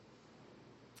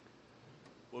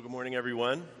Well, good morning,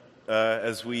 everyone.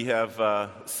 As we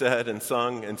have said and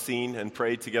sung and seen and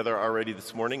prayed together already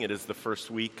this morning, it is the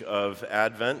first week of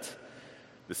Advent,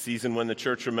 the season when the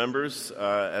church remembers,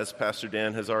 as Pastor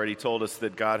Dan has already told us,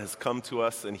 that God has come to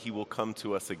us and he will come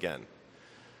to us again.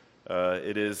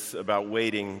 It is about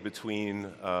waiting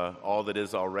between all that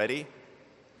is already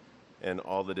and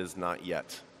all that is not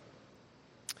yet.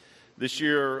 This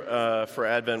year, for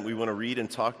Advent, we want to read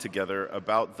and talk together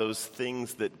about those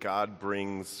things that God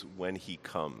brings when he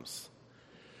comes.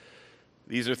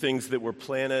 These are things that were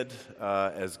planted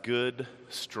as good,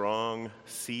 strong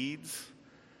seeds.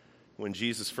 When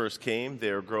Jesus first came, they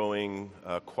are growing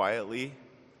quietly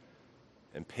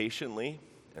and patiently,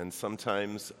 and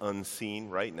sometimes unseen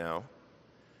right now.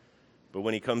 But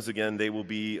when he comes again, they will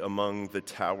be among the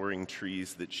towering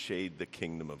trees that shade the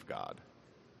kingdom of God.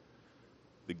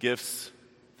 The gifts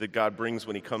that God brings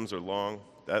when he comes are long.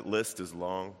 That list is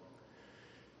long.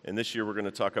 And this year we're going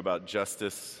to talk about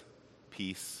justice,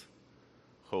 peace,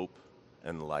 hope,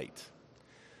 and light.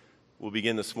 We'll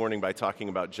begin this morning by talking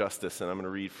about justice, and I'm going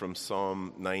to read from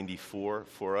Psalm 94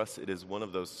 for us. It is one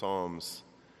of those psalms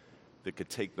that could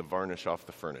take the varnish off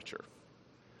the furniture.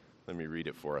 Let me read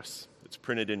it for us. It's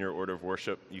printed in your order of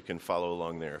worship. You can follow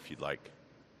along there if you'd like.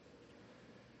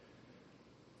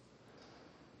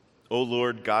 O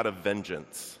Lord, God of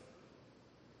vengeance.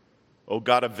 O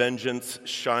God of vengeance,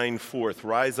 shine forth.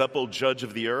 Rise up, O Judge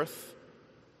of the earth.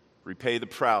 Repay the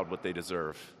proud what they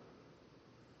deserve.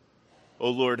 O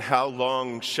Lord, how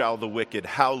long shall the wicked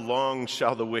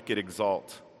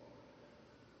exalt?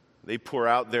 They pour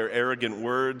out their arrogant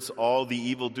words. All the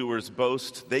evildoers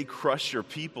boast. They crush your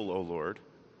people, O Lord,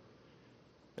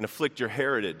 and afflict your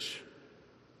heritage.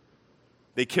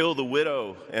 They kill the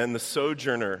widow and the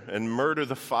sojourner and murder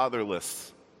the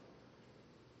fatherless.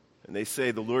 And they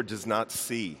say, the Lord does not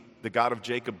see. The God of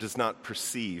Jacob does not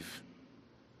perceive.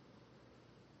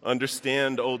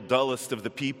 Understand, O dullest of the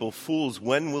people, fools,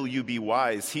 when will you be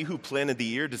wise? He who planted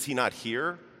the ear, does he not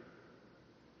hear?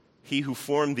 He who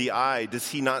formed the eye, does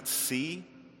he not see?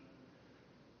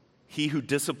 He who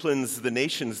disciplines the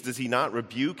nations, does he not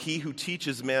rebuke? He who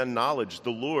teaches man knowledge,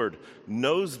 the Lord,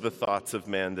 knows the thoughts of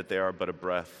man, that they are but a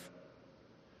breath.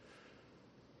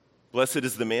 Blessed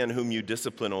is the man whom you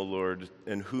discipline, O Lord,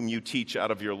 and whom you teach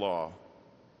out of your law,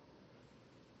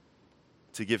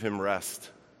 to give him rest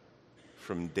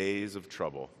from days of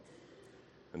trouble,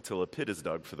 until a pit is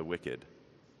dug for the wicked.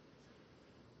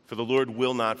 For the Lord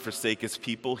will not forsake his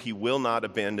people. He will not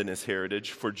abandon his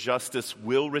heritage. For justice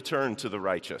will return to the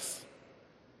righteous,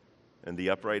 and the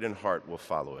upright in heart will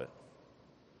follow it.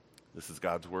 This is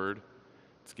God's word.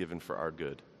 It's given for our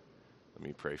good. Let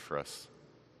me pray for us.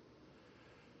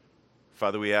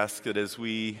 Father, we ask that as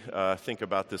we think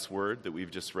about this word that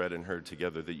we've just read and heard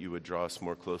together, that you would draw us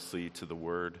more closely to the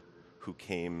Word who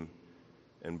came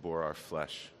and bore our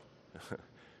flesh,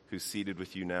 who's seated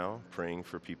with you now, praying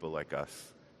for people like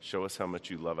us. Show us how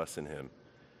much you love us in him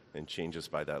and change us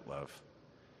by that love.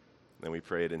 And we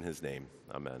pray it in his name.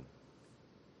 Amen.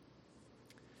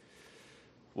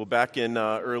 Well, back in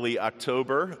early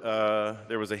October,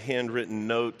 there was a handwritten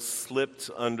note slipped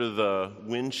under the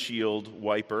windshield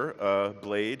wiper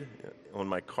blade on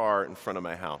my car in front of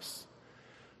my house.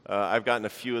 I've gotten a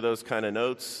few of those kind of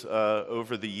notes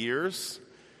over the years.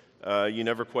 You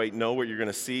never quite know what you're going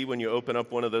to see when you open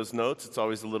up one of those notes. It's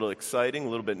always a little exciting, a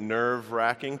little bit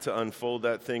nerve-wracking to unfold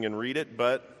that thing and read it,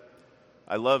 but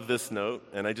I love this note,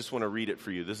 and I just want to read it for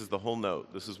you. This is the whole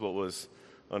note. This is what was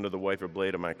under the wiper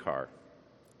blade of my car.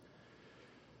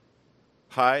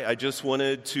 Hi, I just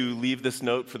wanted to leave this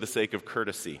note for the sake of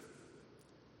courtesy.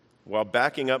 While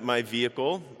backing up my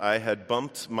vehicle, I had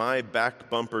bumped my back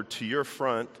bumper to your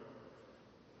front,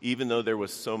 even though there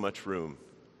was so much room,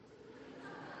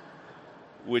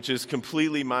 which is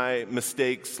completely my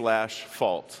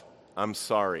mistake/fault. I'm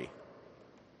sorry.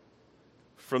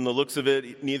 From the looks of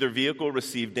it, neither vehicle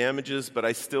received damages, but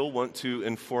I still want to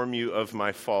inform you of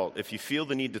my fault. If you feel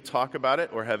the need to talk about it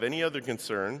or have any other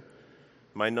concern,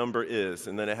 my number is,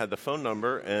 and then it had the phone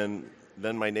number, and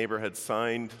then my neighbor had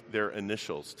signed their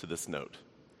initials to this note.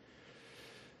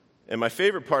 And my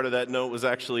favorite part of that note was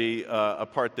actually a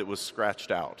part that was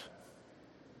scratched out.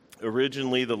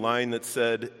 Originally, the line that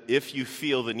said, if you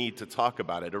feel the need to talk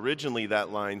about it, originally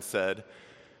that line said,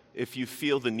 if you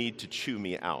feel the need to chew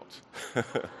me out.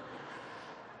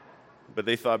 But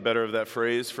they thought better of that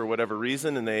phrase for whatever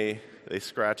reason, and they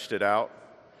scratched it out.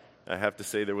 I have to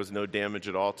say there was no damage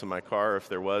at all to my car. If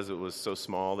there was, it was so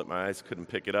small that my eyes couldn't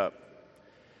pick it up.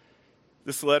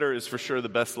 This letter is for sure the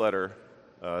best letter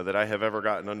that I have ever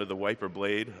gotten under the wiper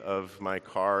blade of my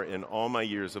car in all my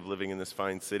years of living in this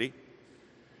fine city.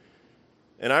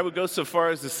 And I would go so far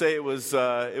as to say it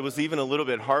was even a little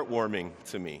bit heartwarming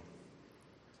to me.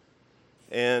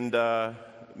 And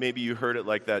maybe you heard it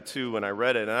like that too when I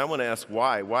read it. And I want to ask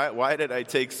why. Why did I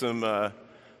take some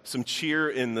cheer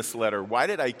in this letter? Why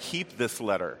did I keep this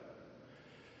letter?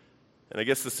 And I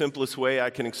guess the simplest way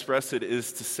I can express it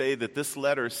is to say that this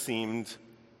letter seemed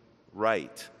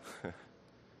right.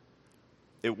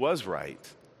 It was right.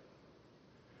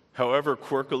 However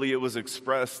quirkily it was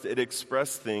expressed, it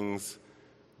expressed things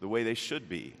the way they should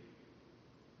be.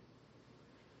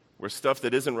 Where stuff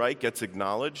that isn't right gets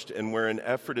acknowledged and where an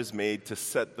effort is made to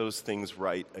set those things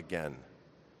right again.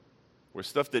 Where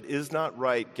stuff that is not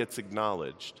right gets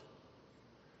acknowledged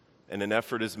and an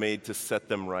effort is made to set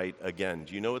them right again.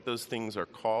 Do you know what those things are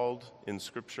called in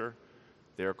Scripture?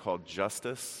 They are called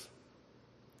justice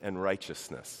and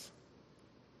righteousness.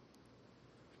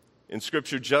 In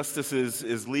Scripture, justice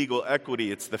is legal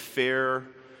equity. It's the fair,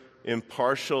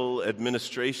 impartial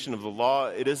administration of the law.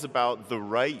 It is about the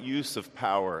right use of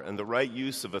power and the right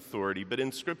use of authority. But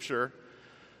in Scripture,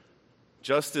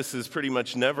 justice is pretty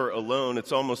much never alone.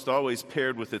 It's almost always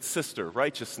paired with its sister,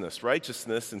 righteousness.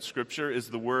 Righteousness in Scripture is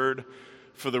the word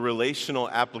for the relational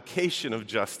application of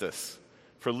justice,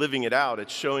 for living it out.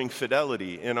 It's showing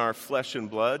fidelity in our flesh and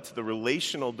blood to the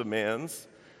relational demands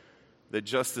that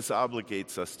justice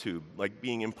obligates us to, like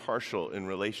being impartial in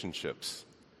relationships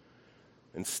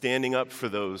and standing up for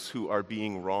those who are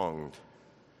being wronged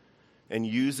and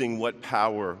using what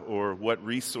power or what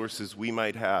resources we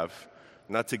might have,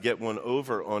 not to get one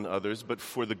over on others, but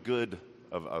for the good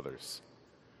of others.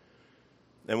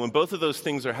 And when both of those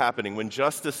things are happening, when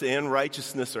justice and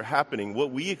righteousness are happening,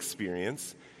 what we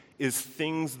experience is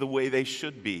things the way they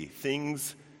should be.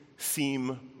 Things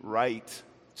seem right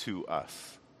to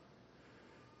us.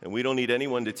 And we don't need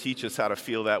anyone to teach us how to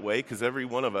feel that way, because every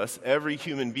one of us, every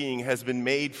human being has been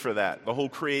made for that. The whole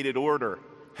created order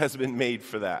has been made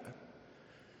for that.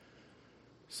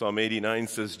 Psalm 89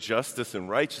 says, justice and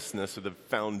righteousness are the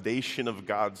foundation of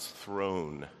God's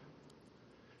throne.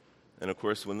 And of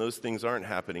course, when those things aren't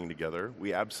happening together,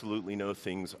 we absolutely know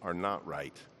things are not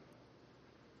right.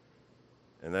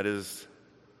 And that is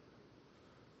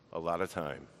a lot of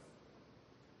time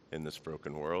in this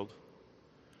broken world.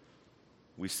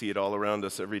 We see it all around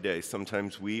us every day.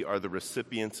 Sometimes we are the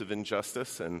recipients of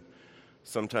injustice, and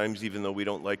sometimes, even though we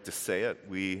don't like to say it,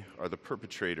 we are the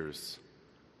perpetrators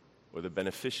or the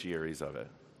beneficiaries of it.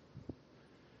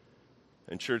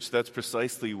 And church, that's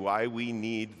precisely why we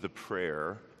need the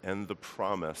prayer and the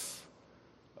promise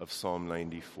of Psalm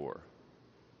 94.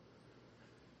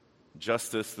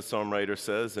 Justice, the psalm writer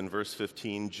says in verse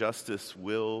 15, justice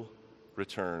will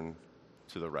return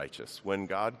to the righteous. When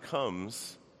God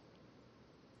comes,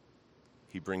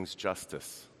 he brings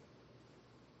justice.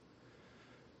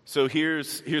 So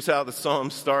here's how the psalm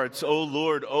starts. O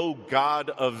Lord, O God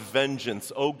of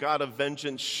vengeance, O God of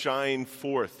vengeance, shine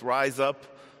forth. Rise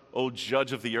up, O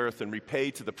judge of the earth, and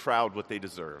repay to the proud what they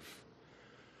deserve.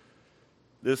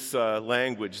 This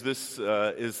language, this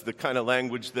is the kind of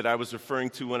language that I was referring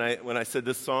to when I said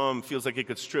this psalm feels like it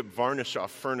could strip varnish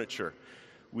off furniture.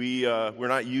 We're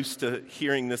not used to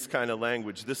hearing this kind of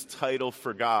language. This title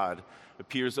for God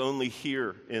appears only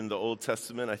here in the Old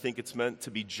Testament. I think it's meant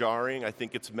to be jarring. I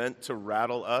think it's meant to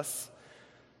rattle us.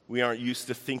 We aren't used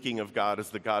to thinking of God as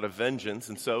the God of vengeance,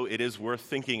 and so it is worth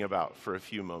thinking about for a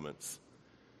few moments.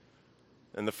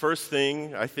 And the first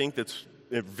thing I think that's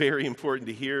very important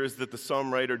to hear is that the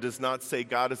psalm writer does not say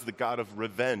God is the God of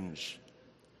revenge.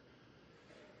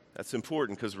 That's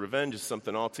important because revenge is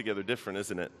something altogether different,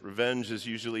 isn't it? Revenge is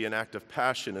usually an act of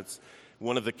passion. It's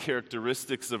one of the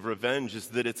characteristics of revenge is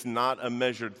that it's not a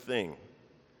measured thing.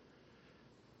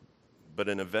 But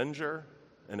an avenger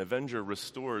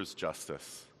restores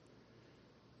justice.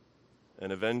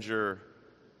 An avenger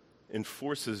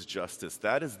enforces justice.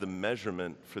 That is the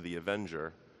measurement for the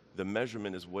avenger. The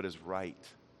measurement is what is right.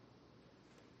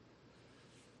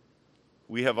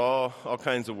 We have all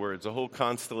kinds of words, a whole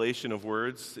constellation of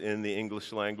words in the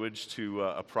English language to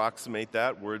approximate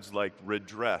that. Words like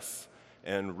redress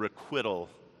and requital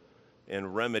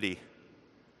and remedy.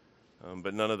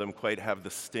 But none of them quite have the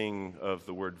sting of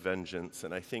the word vengeance.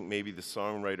 And I think maybe the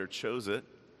songwriter chose it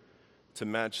to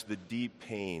match the deep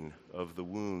pain of the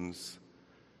wounds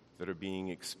that are being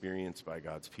experienced by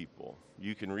God's people.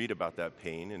 You can read about that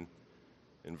pain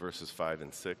in verses 5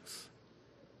 and 6.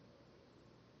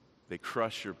 They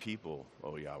crush your people,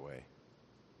 O Yahweh.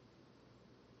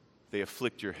 They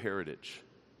afflict your heritage.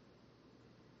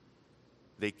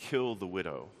 They kill the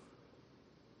widow.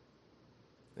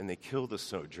 And they kill the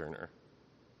sojourner.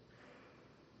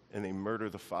 And they murder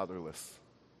the fatherless.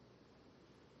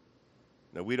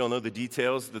 Now, we don't know the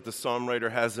details that the psalm writer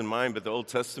has in mind, but the Old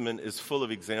Testament is full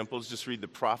of examples. Just read the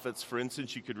prophets. For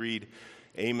instance, you could read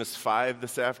Amos 5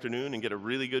 this afternoon and get a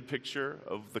really good picture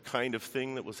of the kind of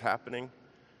thing that was happening.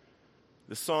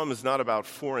 The psalm is not about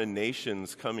foreign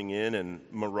nations coming in and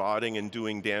marauding and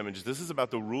doing damage. This is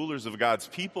about the rulers of God's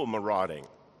people marauding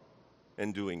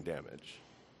and doing damage.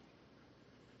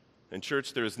 In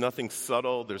church, there is nothing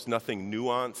subtle, there's nothing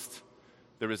nuanced,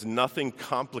 there is nothing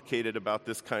complicated about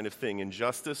this kind of thing.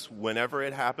 Injustice, whenever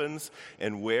it happens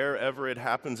and wherever it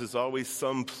happens, is always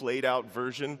some played out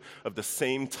version of the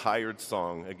same tired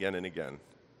song again and again.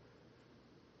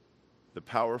 The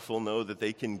powerful know that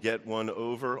they can get one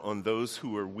over on those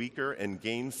who are weaker and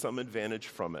gain some advantage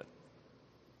from it.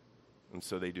 And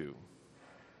so they do.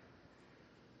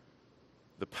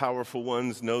 The powerful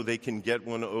ones know they can get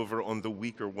one over on the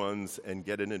weaker ones and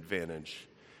get an advantage.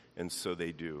 And so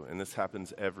they do. And this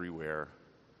happens everywhere,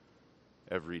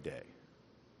 every day.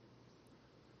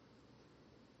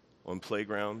 On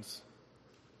playgrounds,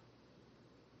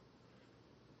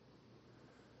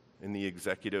 in the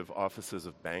executive offices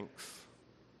of banks,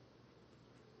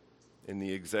 in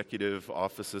the executive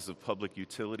offices of public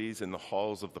utilities, in the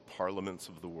halls of the parliaments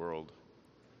of the world,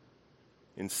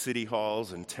 in city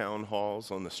halls and town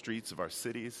halls, on the streets of our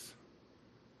cities,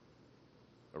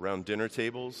 around dinner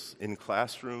tables, in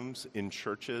classrooms, in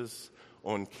churches,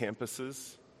 on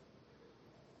campuses,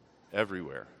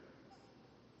 everywhere.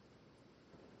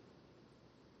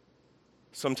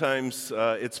 Sometimes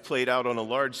it's played out on a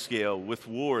large scale with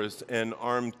wars and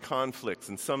armed conflicts,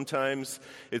 and sometimes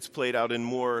it's played out in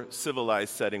more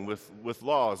civilized setting with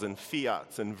laws and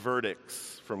fiats and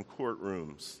verdicts from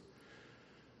courtrooms.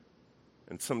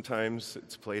 And sometimes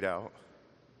it's played out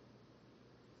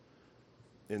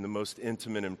in the most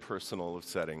intimate and personal of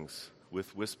settings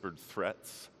with whispered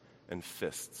threats and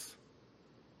fists.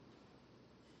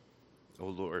 Oh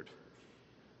Lord,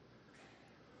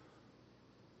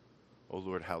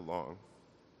 how long?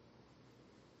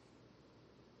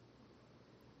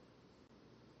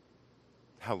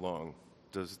 How long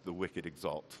does the wicked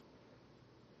exalt?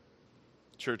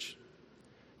 Church,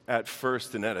 at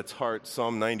first and at its heart,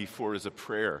 Psalm 94 is a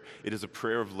prayer. It is a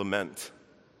prayer of lament.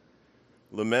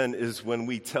 Lament is when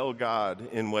we tell God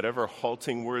in whatever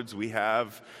halting words we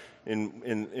have,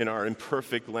 in our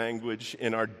imperfect language,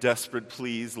 in our desperate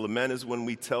pleas. Lament is when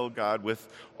we tell God with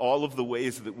all of the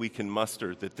ways that we can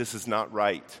muster that this is not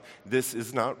right. This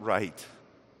is not right.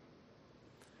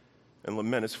 And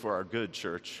lament is for our good,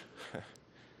 church.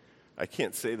 I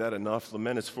can't say that enough.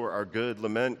 Lament is for our good.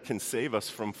 Lament can save us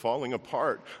from falling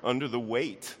apart under the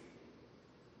weight.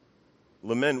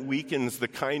 Lament weakens the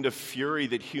kind of fury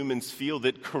that humans feel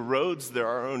that corrodes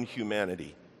our own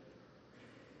humanity.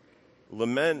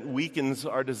 Lament weakens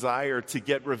our desire to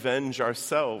get revenge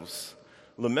ourselves.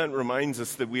 Lament reminds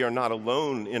us that we are not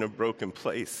alone in a broken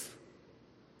place.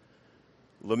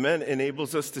 Lament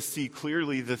enables us to see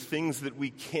clearly the things that we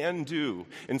can do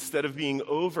instead of being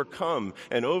overcome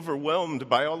and overwhelmed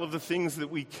by all of the things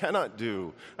that we cannot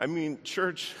do. I mean,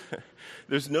 church,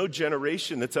 there's no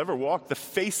generation that's ever walked the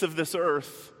face of this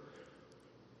earth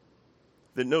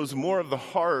that knows more of the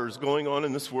horrors going on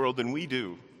in this world than we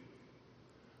do.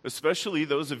 Especially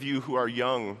those of you who are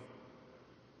young.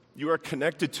 You are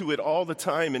connected to it all the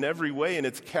time in every way, and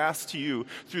it's cast to you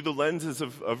through the lenses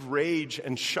of rage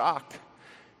and shock.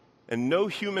 And no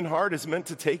human heart is meant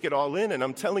to take it all in, and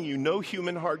I'm telling you, no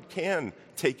human heart can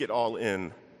take it all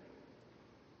in.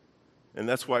 And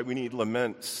that's why we need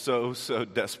lament so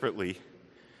desperately.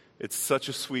 It's such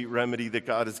a sweet remedy that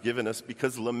God has given us,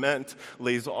 because lament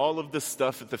lays all of this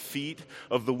stuff at the feet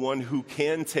of the one who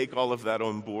can take all of that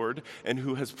on board and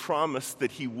who has promised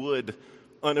that he would,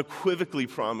 unequivocally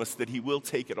promised that he will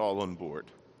take it all on board.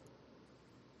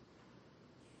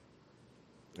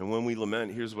 And when we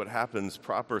lament, here's what happens.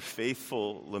 Proper,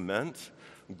 faithful lament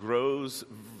grows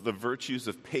the virtues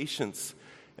of patience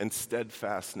and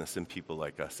steadfastness in people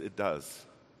like us. It does.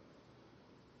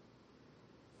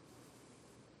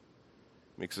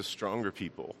 Makes us stronger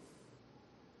people.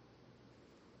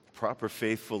 Proper,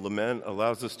 faithful lament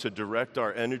allows us to direct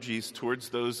our energies towards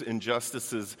those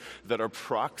injustices that are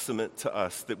proximate to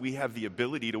us, that we have the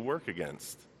ability to work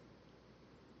against.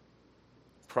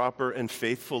 Proper and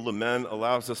faithful lament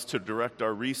allows us to direct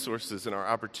our resources and our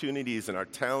opportunities and our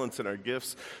talents and our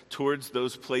gifts towards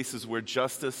those places where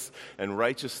justice and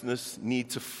righteousness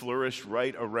need to flourish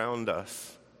right around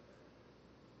us.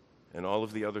 And all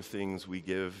of the other things we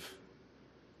give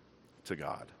to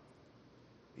God.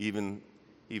 Even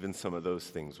some of those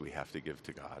things we have to give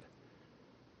to God.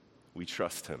 We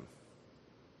trust him.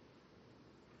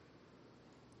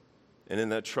 And in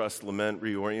that trust, lament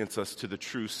reorients us to the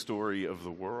true story of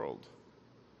the world.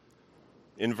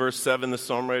 In verse 7, the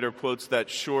psalm writer quotes that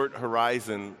short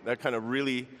horizon, that kind of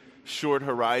really short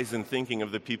horizon thinking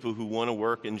of the people who want to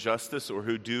work in justice or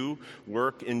who do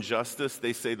work in justice.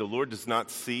 They say, the Lord does not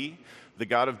see, the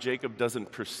God of Jacob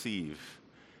doesn't perceive.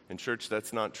 And church,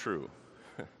 that's not true.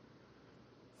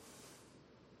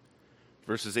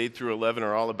 Verses 8 through 11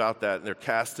 are all about that. They're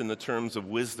cast in the terms of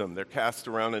wisdom. They're cast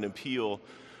around an appeal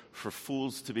for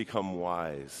fools to become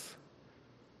wise.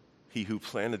 He who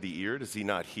planted the ear, does he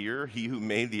not hear? He who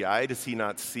made the eye, does he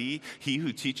not see? He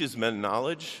who teaches men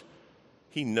knowledge,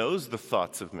 he knows the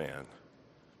thoughts of man.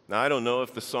 Now, I don't know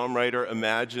if the psalm writer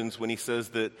imagines when he says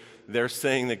that they're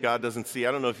saying that God doesn't see,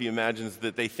 I don't know if he imagines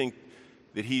that they think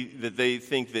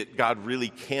that God really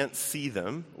can't see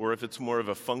them, or if it's more of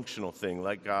a functional thing,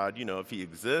 like God, if he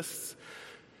exists,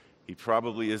 he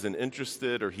probably isn't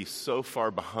interested, or he's so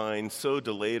far behind, so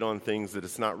delayed on things that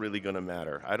it's not really going to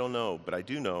matter. I don't know, but I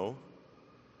do know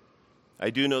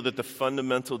that the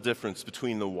fundamental difference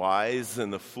between the wise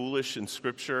and the foolish in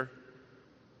Scripture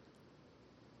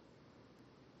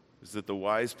is that the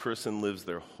wise person lives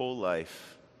their whole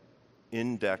life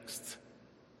indexed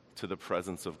to the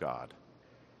presence of God,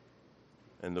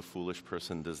 and the foolish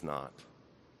person does not.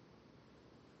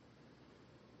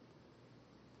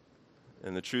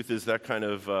 And the truth is that kind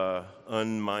of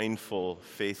unmindful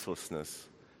faithlessness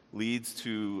leads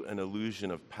to an illusion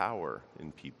of power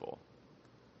in people.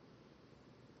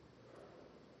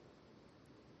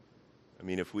 I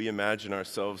mean, if we imagine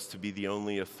ourselves to be the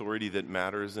only authority that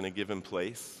matters in a given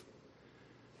place,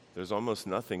 there's almost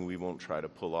nothing we won't try to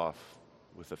pull off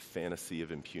with a fantasy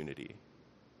of impunity.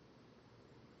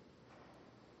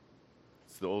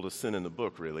 It's the oldest sin in the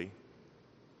book, really.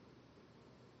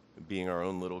 Being our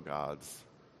own little gods.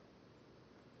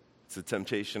 It's a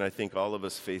temptation I think all of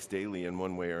us face daily in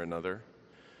one way or another.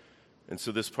 And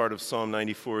so this part of Psalm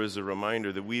 94 is a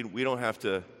reminder that we don't have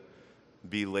to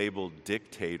be labeled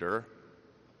dictator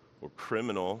or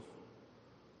criminal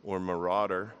or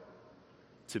marauder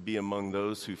to be among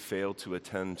those who fail to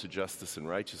attend to justice and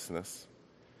righteousness.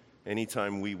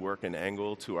 Anytime we work an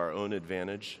angle to our own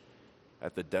advantage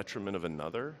at the detriment of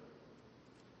another,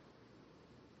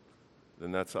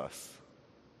 then that's us.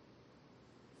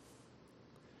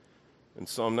 And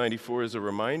Psalm 94 is a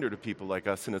reminder to people like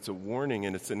us, and it's a warning,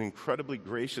 and it's an incredibly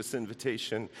gracious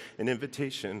invitation, an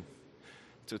invitation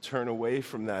to turn away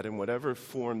from that in whatever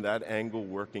form that angle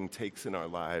working takes in our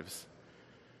lives,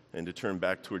 and to turn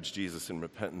back towards Jesus in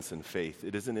repentance and faith.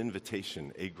 It is an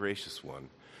invitation, a gracious one,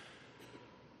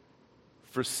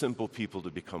 for simple people to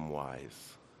become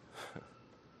wise.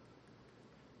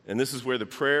 And this is where the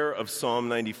prayer of Psalm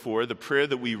 94, the prayer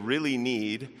that we really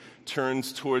need,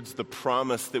 turns towards the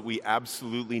promise that we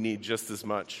absolutely need just as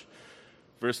much.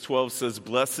 Verse 12 says,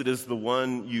 "Blessed is the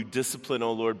one you discipline,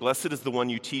 O Lord. Blessed is the one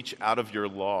you teach out of your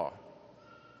law."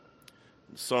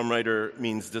 The psalm writer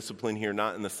means discipline here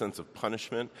not in the sense of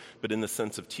punishment, but in the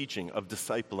sense of teaching, of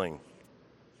discipling.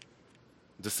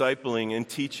 Discipling and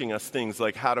teaching us things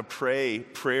like how to pray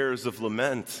prayers of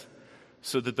lament,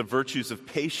 so that the virtues of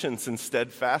patience and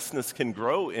steadfastness can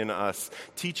grow in us,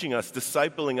 teaching us,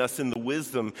 discipling us in the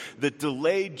wisdom that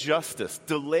delayed justice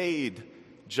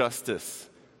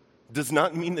does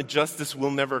not mean that justice will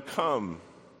never come.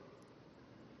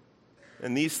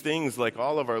 And these things, like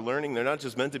all of our learning, they're not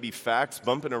just meant to be facts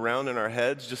bumping around in our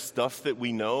heads, just stuff that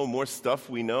we know, more stuff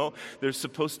we know. They're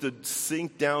supposed to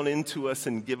sink down into us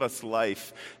and give us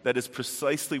life. That is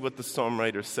precisely what the psalm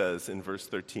writer says in verse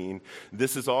 13.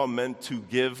 This is all meant to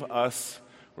give us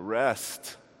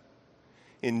rest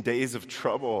in days of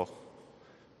trouble.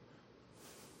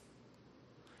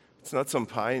 It's not some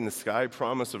pie-in-the-sky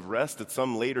promise of rest at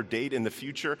some later date in the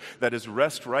future. That is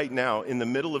rest right now in the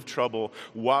middle of trouble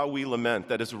while we lament.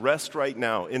 That is rest right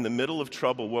now in the middle of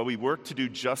trouble while we work to do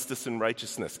justice and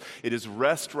righteousness. It is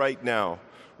rest right now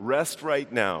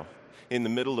in the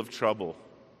middle of trouble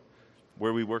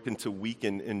where we work to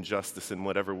weaken injustice in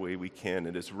whatever way we can.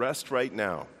 It is rest right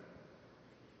now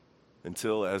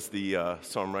until, as the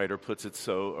psalm writer puts it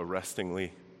so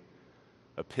arrestingly,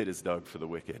 a pit is dug for the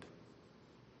wicked.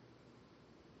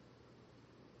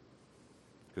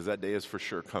 Because that day is for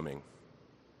sure coming.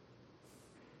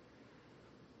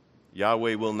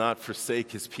 Yahweh will not forsake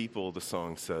his people, the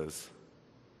song says.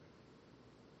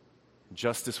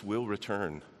 Justice will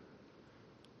return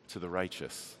to the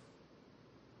righteous.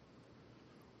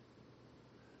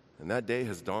 And that day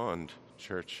has dawned,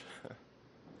 church.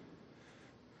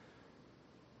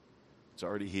 It's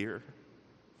already here.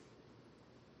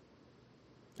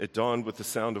 It dawned with the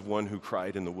sound of one who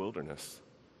cried in the wilderness.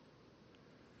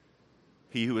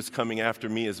 He who is coming after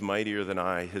me is mightier than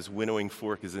I. His winnowing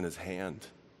fork is in his hand.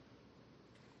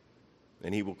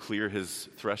 And he will clear his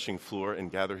threshing floor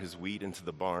and gather his wheat into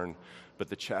the barn, but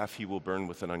the chaff he will burn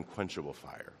with an unquenchable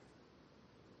fire.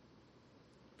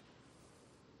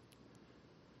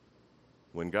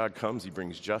 When God comes, he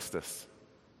brings justice.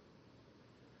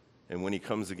 And when he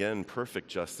comes again, perfect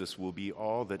justice will be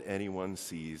all that anyone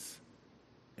sees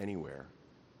anywhere.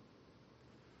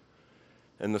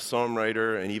 And the psalm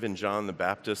writer, and even John the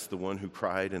Baptist, the one who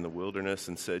cried in the wilderness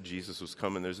and said Jesus was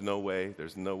coming, there's no way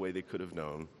they could have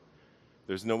known.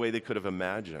 There's no way they could have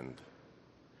imagined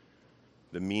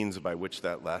the means by which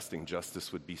that lasting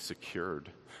justice would be secured.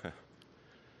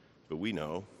 But we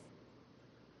know.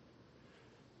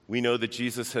 We know that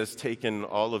Jesus has taken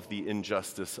all of the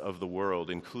injustice of the world,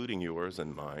 including yours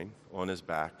and mine, on his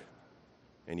back,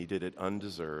 and he did it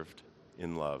undeserved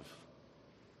in love.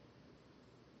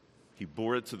 He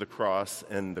bore it to the cross,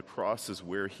 and the cross is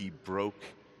where he broke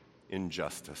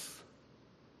injustice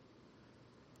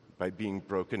by being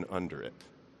broken under it.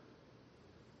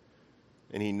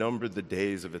 And he numbered the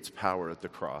days of its power at the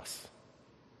cross.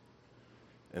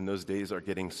 And those days are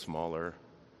getting smaller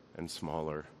and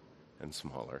smaller and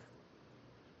smaller.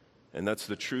 And that's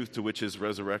the truth to which his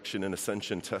resurrection and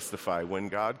ascension testify. When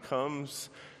God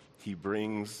comes, he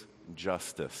brings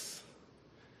justice.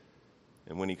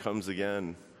 And when he comes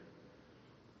again,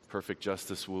 perfect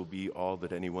justice will be all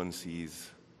that anyone sees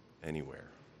anywhere.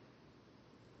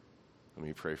 Let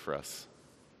me pray for us.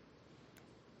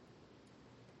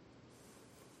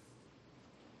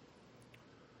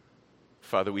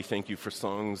 Father, we thank you for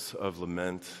songs of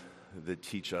lament that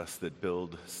teach us, that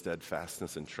build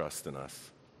steadfastness and trust in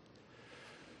us.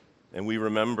 And we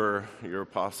remember your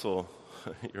apostle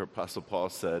Paul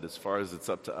said, as far as it's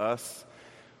up to us,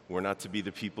 we're not to be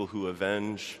the people who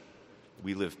avenge.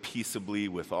 We live peaceably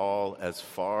with all as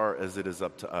far as it is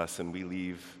up to us, and we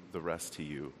leave the rest to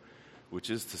you, which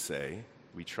is to say,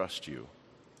 we trust you.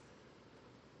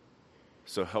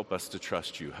 So help us to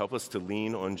trust you. Help us to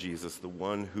lean on Jesus, the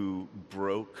one who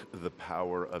broke the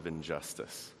power of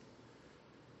injustice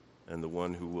and the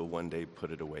one who will one day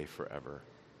put it away forever.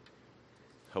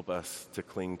 Help us to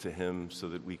cling to him so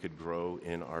that we could grow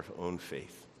in our own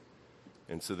faith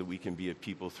and so that we can be a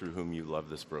people through whom you love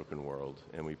this broken world.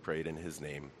 And we pray it in his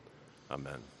name.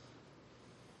 Amen.